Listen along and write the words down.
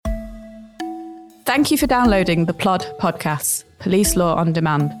Thank you for downloading the Plod podcasts, Police Law on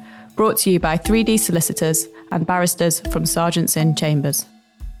Demand, brought to you by 3D solicitors and barristers from Sergeants' Inn Chambers.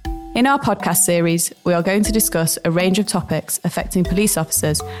 In our podcast series, we are going to discuss a range of topics affecting police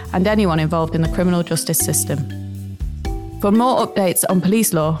officers and anyone involved in the criminal justice system. For more updates on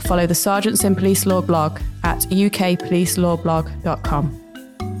police law, follow the Sergeants' Inn Police Law blog at ukpolicelawblog.com.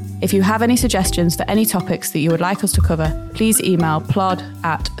 If you have any suggestions for any topics that you would like us to cover, please email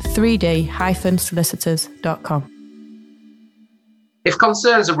plod@3d-solicitors.com. If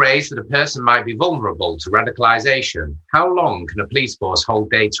concerns are raised that a person might be vulnerable to radicalisation, how long can a police force hold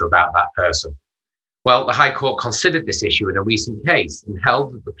data about that person? Well, the High Court considered this issue in a recent case and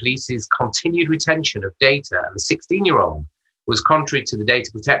held that the police's continued retention of data of a 16-year-old was contrary to the Data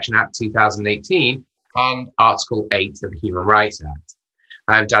Protection Act 2018 and Article 8 of the Human Rights Act.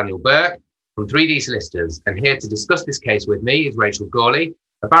 I'm Daniel Berke from 3D Solicitors, and here to discuss this case with me is Rachael Gourley,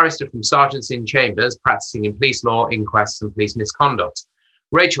 a barrister from Sergeants' Inn Chambers, practicing in police law, inquests and police misconduct.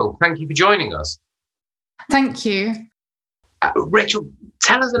 Rachael, thank you for joining us. Thank you. Rachael,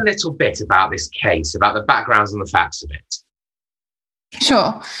 tell us a little bit about this case, about the backgrounds and the facts of it.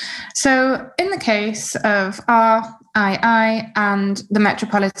 Sure. So in the case of RII and the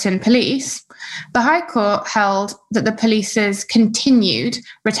Metropolitan Police, the High Court held that the police's continued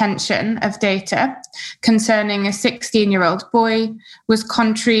retention of data concerning a 16-year-old boy was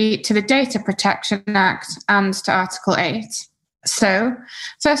contrary to the Data Protection Act and to Article 8. So,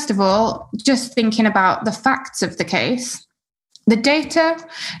 first of all, just thinking about the facts of the case, the data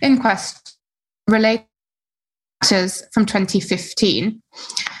in question relates from 2015.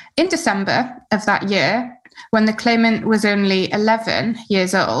 In December of that year, when the claimant was only 11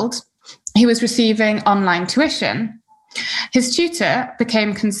 years old, he was receiving online tuition. His tutor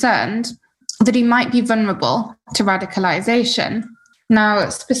became concerned that he might be vulnerable to radicalisation. Now,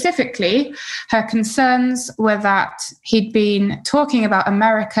 specifically, her concerns were that he'd been talking about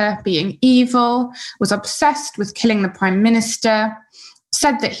America being evil, was obsessed with killing the Prime Minister,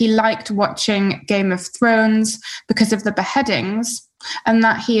 said that he liked watching Game of Thrones because of the beheadings, and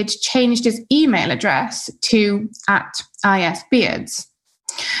that he had changed his email address to @isbeards.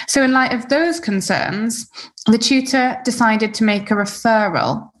 So in light of those concerns, the tutor decided to make a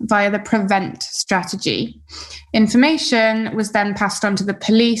referral via the PREVENT strategy. Information was then passed on to the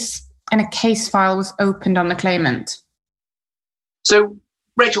police and a case file was opened on the claimant. So,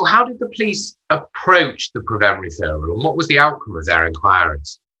 Rachael, how did the police approach the PREVENT referral and what was the outcome of their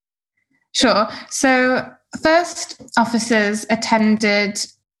inquiries? Sure. So first, officers attended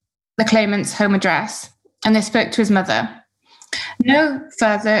the claimant's home address and they spoke to his mother. No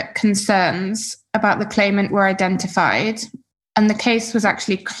further concerns about the claimant were identified, and the case was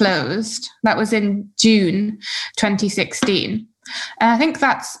actually closed. That was in June 2016. And I think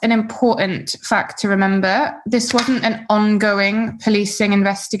that's an important fact to remember. This wasn't an ongoing policing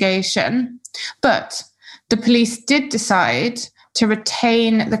investigation, but the police did decide to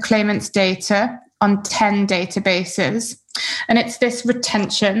retain the claimant's data on 10 databases. And it's this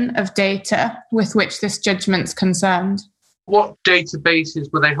retention of data with which this judgment's concerned. What databases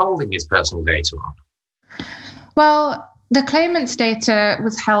were they holding his personal data on? Well, the claimant's data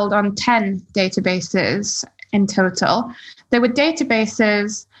was held on 10 databases in total. There were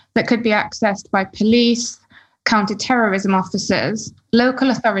databases that could be accessed by police, counter-terrorism officers,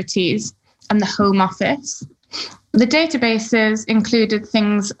 local authorities, and the Home Office. The databases included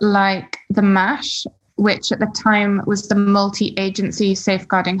things like the MASH, which at the time was the Multi-Agency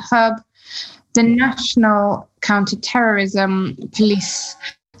Safeguarding Hub, the National Counter-Terrorism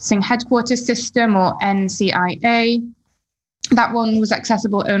Policing Headquarters System, or NCIA. That one was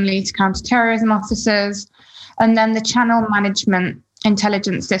accessible only to counter-terrorism officers. And then the Channel Management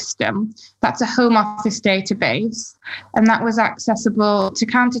Intelligence System. That's a Home Office database. And that was accessible to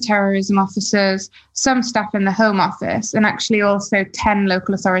counter-terrorism officers, some staff in the Home Office, and actually also 10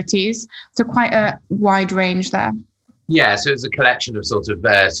 local authorities. So quite a wide range there. Yeah, so it's a collection of sort of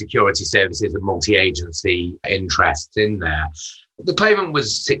security services and multi-agency interests in there. The claimant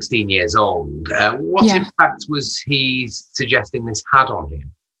was 16 years old. What impact was he suggesting this had on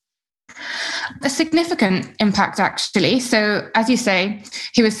him? A significant impact, actually. So, as you say,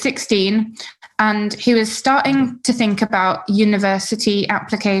 he was 16 and he was starting to think about university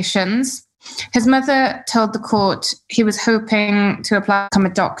applications. His mother told the court he was hoping to apply to become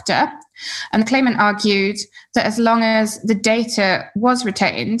a doctor. And the claimant argued that as long as the data was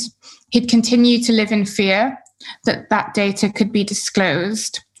retained, he'd continue to live in fear that that data could be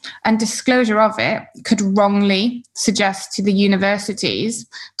disclosed. And disclosure of it could wrongly suggest to the universities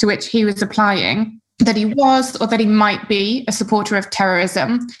to which he was applying that he was or that he might be a supporter of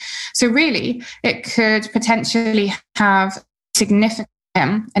terrorism. So really, it could potentially have significant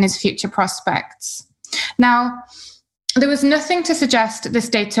in his future prospects. Now, there was nothing to suggest this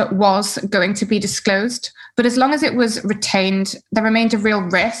data was going to be disclosed, but as long as it was retained, there remained a real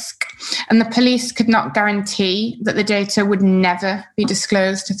risk, and the police could not guarantee that the data would never be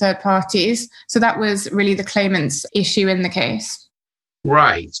disclosed to third parties. So that was really the claimant's issue in the case.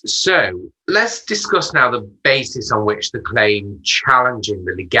 Right. So let's discuss now the basis on which the claim challenging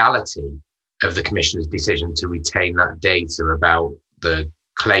the legality of the Commissioner's decision to retain that data about the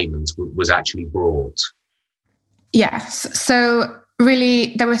claimant was actually brought. Yes. So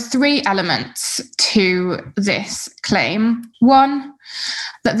really, there were three elements to this claim. One,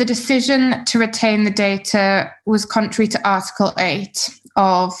 that the decision to retain the data was contrary to Article 8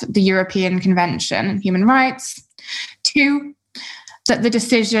 of the European Convention on Human Rights. Two, that the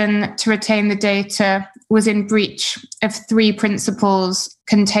decision to retain the data was in breach of three principles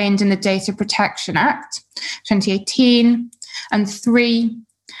contained in the Data Protection Act 2018. And three,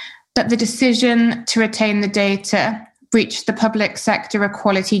 that the decision to retain the data breached the public sector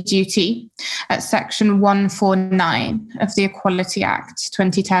equality duty at Section 149 of the Equality Act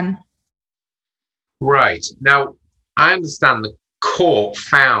 2010. Right. Now, I understand the court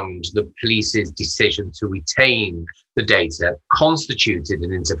found the police's decision to retain the data constituted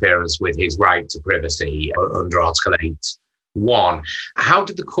an interference with his right to privacy under Article 8.1. How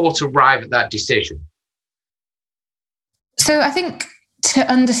did the court arrive at that decision? So I think to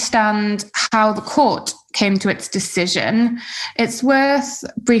understand how the court came to its decision, it's worth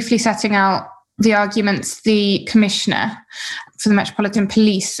briefly setting out the arguments the Commissioner for the Metropolitan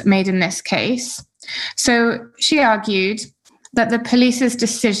Police made in this case. So she argued that the police's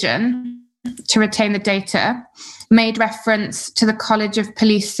decision to retain the data made reference to the College of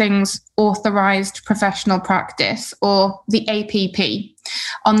Policing's authorised professional practice, or the APP,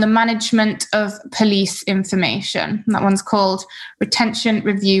 on the management of police information. That one's called Retention,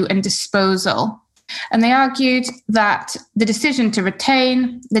 Review and Disposal. And they argued that the decision to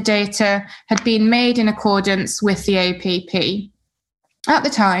retain the data had been made in accordance with the APP. At the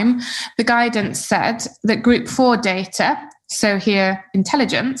time, the guidance said that Group 4 data, so here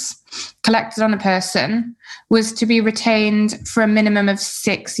intelligence, collected on a person, was to be retained for a minimum of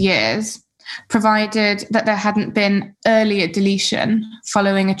 6 years, provided that there hadn't been earlier deletion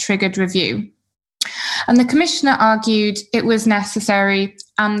following a triggered review. And the Commissioner argued it was necessary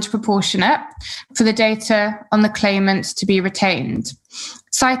and proportionate for the data on the claimant to be retained,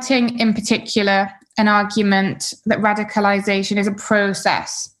 citing in particular an argument that radicalisation is a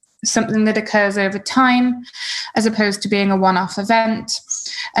process, something that occurs over time, as opposed to being a one-off event.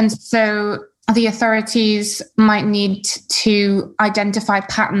 And so the authorities might need to identify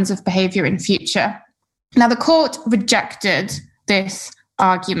patterns of behaviour in future. Now, the court rejected this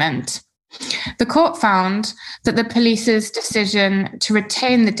argument. The court found that the police's decision to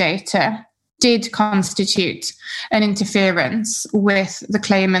retain the data did constitute an interference with the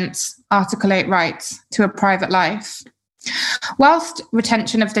claimant's Article 8 rights to a private life. Whilst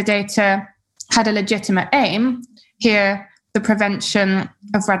retention of the data had a legitimate aim, here the prevention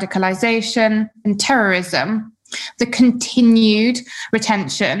of radicalisation and terrorism, the continued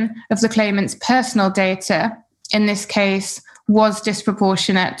retention of the claimant's personal data, in this case, was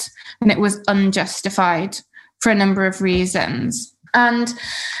disproportionate and it was unjustified for a number of reasons. And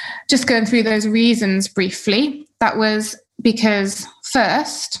just going through those reasons briefly, that was because,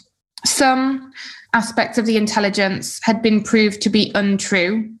 first, some aspects of the intelligence had been proved to be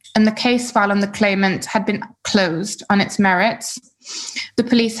untrue, and the case file on the claimant had been closed on its merits. The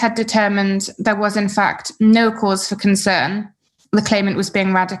police had determined there was, in fact, no cause for concern. The claimant was being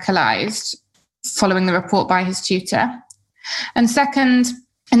radicalised following the report by his tutor. And second,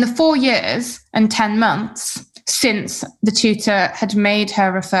 in the 4 years and 10 months since the tutor had made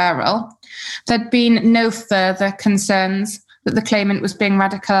her referral, there'd been no further concerns that the claimant was being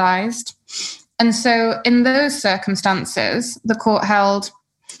radicalised. And so in those circumstances, the court held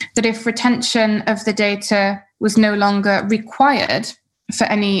that if retention of the data was no longer required for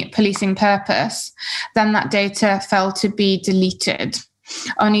any policing purpose, then that data fell to be deleted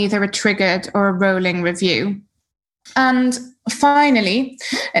on either a triggered or a rolling review. And finally,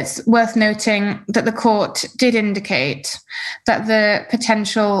 it's worth noting that the court did indicate that the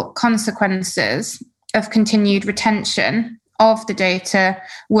potential consequences of continued retention of the data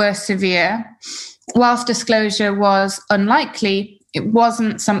were severe. Whilst disclosure was unlikely, it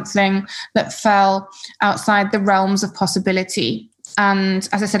wasn't something that fell outside the realms of possibility. And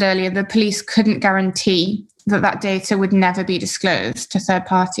as I said earlier, the police couldn't guarantee that that data would never be disclosed to third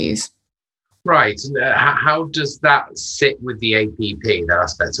parties. Right. And how does that sit with the APP, that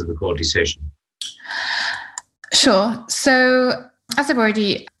aspect of the court decision? Sure. So, as I've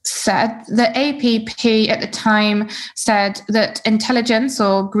already said, the APP at the time said that intelligence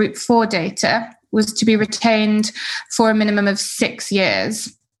or Group 4 data was to be retained for a minimum of 6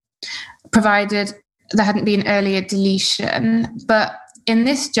 years, provided there hadn't been earlier deletion. But in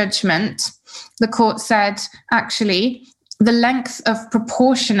this judgment, the court said, actually, the length of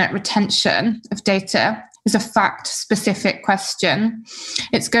proportionate retention of data is a fact-specific question.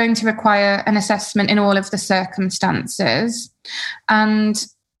 It's going to require an assessment in all of the circumstances. And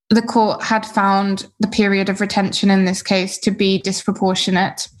the court had found the period of retention in this case to be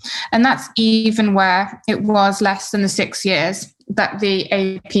disproportionate. And that's even where it was less than the 6 years that the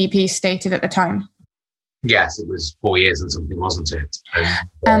APP stated at the time. Yes, it was 4 years and something, wasn't it?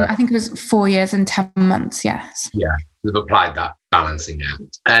 And I think it was 4 years and 10 months, yes. Yeah, they've applied that balancing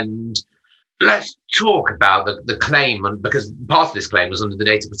out. And let's talk about the claim, because part of this claim was under the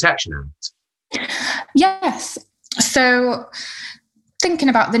Data Protection Act. Yes. So thinking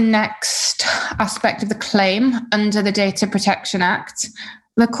about the next aspect of the claim under the Data Protection Act,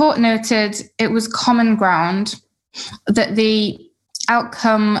 the court noted it was common ground that the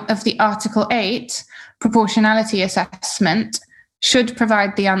outcome of the Article 8 proportionality assessment should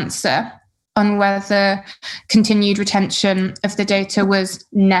provide the answer on whether continued retention of the data was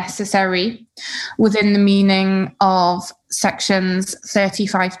necessary within the meaning of sections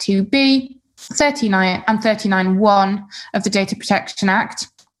 35(2)(b), 39 and 39(1) of the Data Protection Act.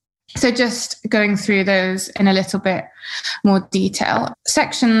 So just going through those in a little bit more detail.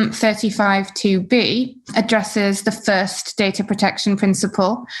 Section 35(2)(b) addresses the first data protection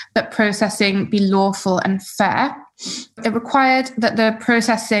principle, that processing be lawful and fair. It required that the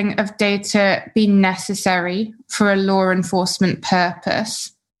processing of data be necessary for a law enforcement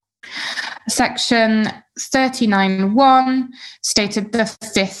purpose. Section 39(1) stated the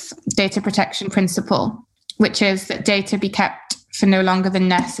fifth data protection principle, which is that data be kept for no longer than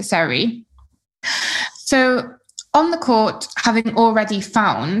necessary. So, on the court having already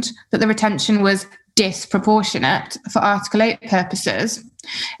found that the retention was disproportionate for Article 8 purposes,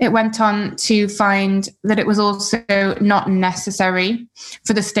 it went on to find that it was also not necessary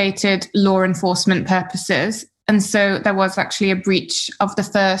for the stated law enforcement purposes. And so there was actually a breach of the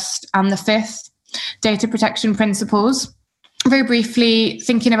first and the fifth data protection principles. Very briefly,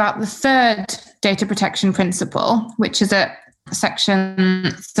 thinking about the third data protection principle, which is at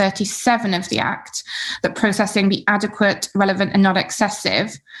Section 37 of the Act, that processing be adequate, relevant, and not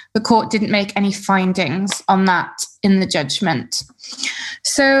excessive, the court didn't make any findings on that in the judgment.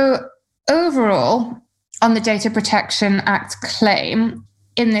 So overall, on the Data Protection Act claim,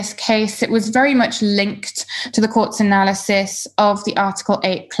 in this case, it was very much linked to the court's analysis of the Article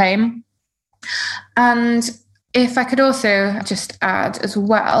 8 claim. And if I could also just add as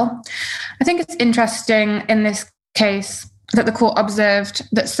well, I think it's interesting in this case that the court observed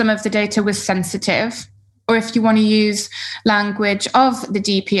that some of the data was sensitive, or if you want to use language of the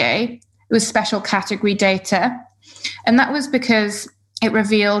DPA, it was special category data. And that was because it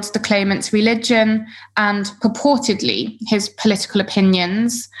revealed the claimant's religion and purportedly his political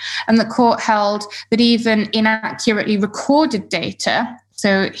opinions. And the court held that even inaccurately recorded data,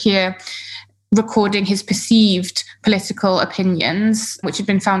 so here recording his perceived political opinions, which had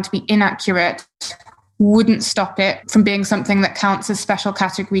been found to be inaccurate, wouldn't stop it from being something that counts as special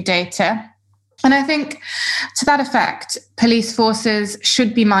category data. And I think to that effect, police forces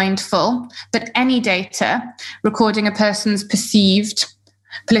should be mindful that any data recording a person's perceived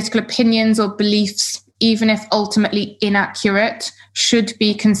political opinions or beliefs, even if ultimately inaccurate, should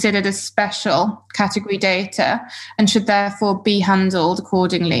be considered as special category data and should therefore be handled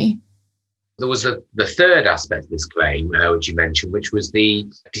accordingly. There was the third aspect of this claim, which you mentioned, which was the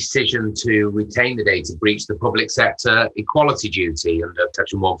decision to retain the data breached the public sector equality duty under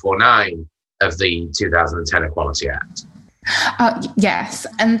Section 149 of the 2010 Equality Act. Yes,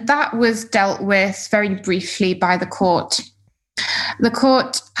 and that was dealt with very briefly by the court. The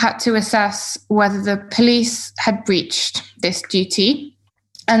court had to assess whether the police had breached this duty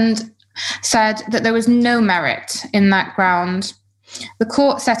and said that there was no merit in that ground. The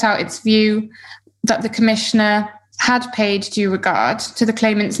court set out its view that the commissioner had paid due regard to the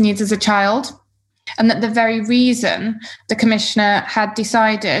claimant's needs as a child, and that the very reason the commissioner had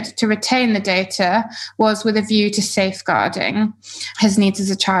decided to retain the data was with a view to safeguarding his needs as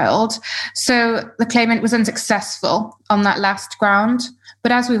a child. So the claimant was unsuccessful on that last ground,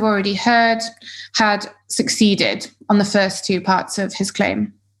 but as we've already heard, had succeeded on the first two parts of his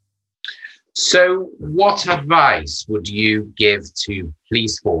claim. So what advice would you give to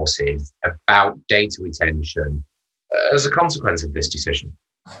police forces about data retention as a consequence of this decision?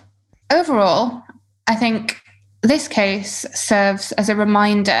 Overall, I think this case serves as a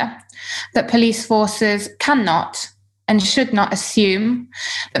reminder that police forces cannot and should not assume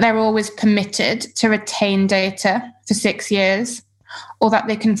that they're always permitted to retain data for 6 years, or that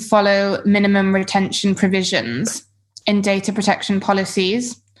they can follow minimum retention provisions in data protection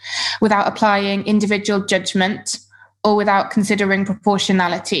policies without applying individual judgment or without considering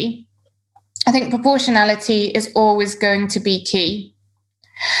proportionality. I think proportionality is always going to be key.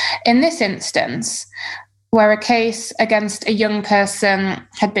 In this instance, where a case against a young person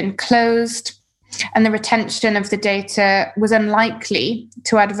had been closed and the retention of the data was unlikely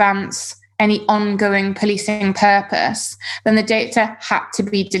to advance any ongoing policing purpose, then the data had to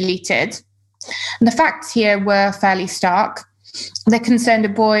be deleted. And the facts here were fairly stark. They concerned a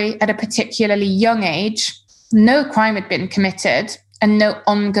boy at a particularly young age. No crime had been committed and no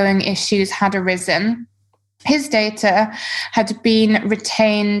ongoing issues had arisen. His data had been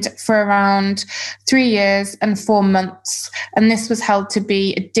retained for around 3 years and 4 months, and this was held to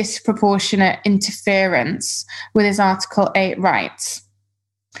be a disproportionate interference with his Article 8 rights.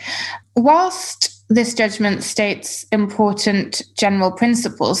 Whilst this judgment states important general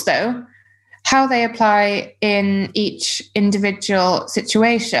principles, though, how they apply in each individual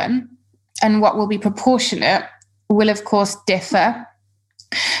situation and what will be proportionate will, of course, differ.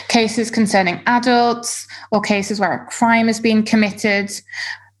 Cases concerning adults or cases where a crime has been committed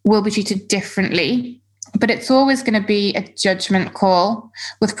will be treated differently, but it's always going to be a judgment call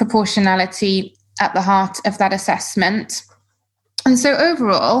with proportionality at the heart of that assessment. And so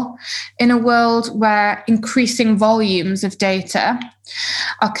overall, in a world where increasing volumes of data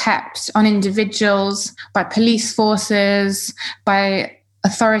are kept on individuals, by police forces, by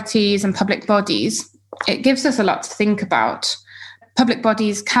authorities and public bodies, it gives us a lot to think about. Public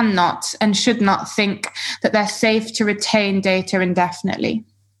bodies cannot and should not think that they're safe to retain data indefinitely.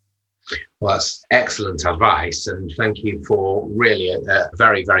 Well, that's excellent advice, and thank you for really a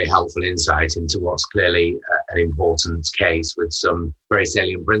very, very helpful insight into what's clearly an important case with some very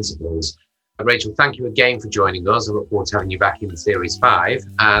salient principles. Rachel, thank you again for joining us. I look forward to having you back in Series 5,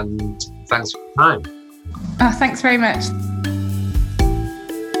 and thanks for your time. Thanks very much.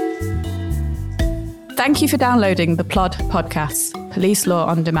 Thank you for downloading the Plod podcast, Police Law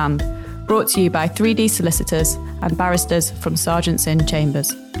on Demand, brought to you by 3D solicitors and barristers from Sergeants in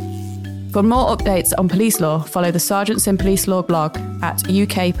Chambers. For more updates on police law, follow the Sergeants in Police Law blog at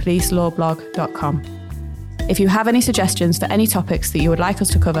ukpolicelawblog.com. If you have any suggestions for any topics that you would like us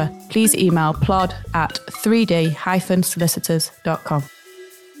to cover, please email plod@3d-solicitors.com.